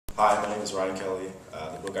Hi, my name is Ryan Kelly.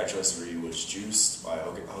 The book I chose to read was Juiced by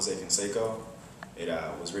Jose Canseco. It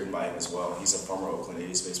was written by him as well. He's a former Oakland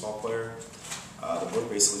A's baseball player. The book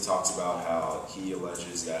basically talks about how he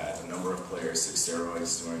alleges that a number of players took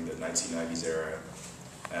steroids during the 1990s era.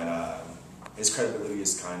 And his credibility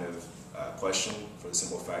is kind of questioned for the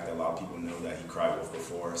simple fact that a lot of people know that he cried wolf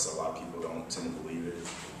before, so a lot of people don't tend to believe it.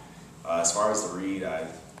 As far as the read, I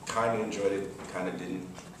kind of enjoyed it, kind of didn't,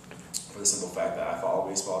 for the simple fact that I follow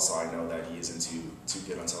baseball, so I know that he isn't too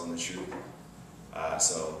good on telling the truth.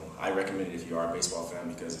 So I recommend it if you are a baseball fan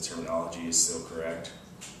because the terminology is still correct.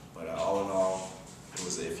 But all in all, it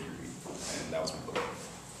was an iffy read, and that was my book.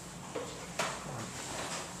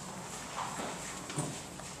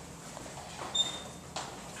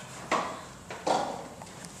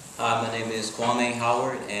 Hi, my name is Cwamne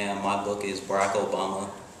Howard, and my book is Barack Obama,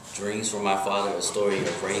 Dreams from My Father, A Story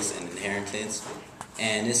of Race and Inheritance.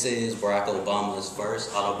 And this is Barack Obama's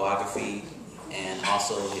first autobiography and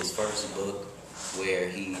also his first book where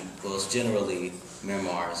he was generally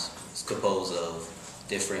memoirs. It's composed of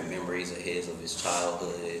different memories of his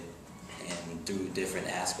childhood and through different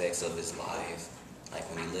aspects of his life, like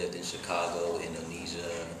when he lived in Chicago,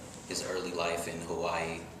 Indonesia, his early life in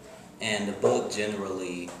Hawaii. And the book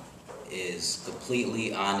generally is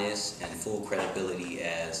completely honest and full credibility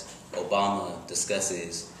as Obama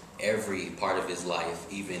discusses every part of his life,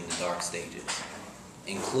 even the dark stages,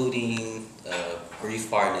 including a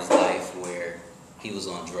brief part in his life where he was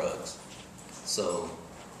on drugs. So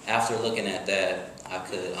after looking at that, I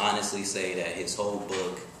could honestly say that his whole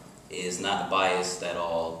book is not biased at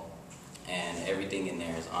all, and everything in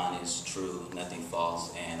there is honest, true, nothing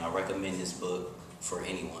false, and I recommend this book for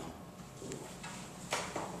anyone.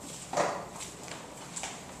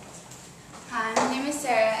 Hi, my name is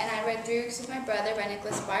Sarah, and I read 3 Weeks with My Brother by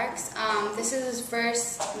Nicholas Sparks. This is his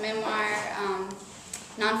first memoir,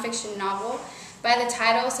 nonfiction novel. By the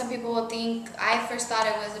title, some people will think, I first thought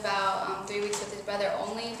it was about 3 Weeks with his brother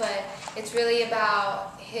only, but it's really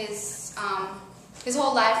about his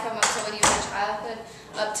whole life from up to when he was in childhood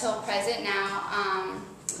up till present now.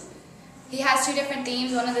 He has 2 different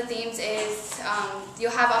themes. One of the themes is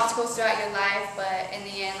you'll have obstacles throughout your life, but in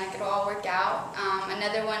the end, like, it'll all work out.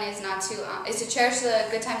 Another one is is to cherish the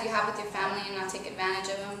good times you have with your family and not take advantage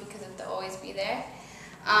of them because they'll always be there.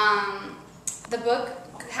 The book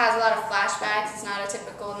has a lot of flashbacks. It's not a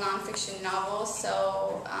typical nonfiction novel,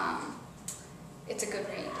 so it's a good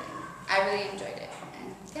read. I really enjoyed it.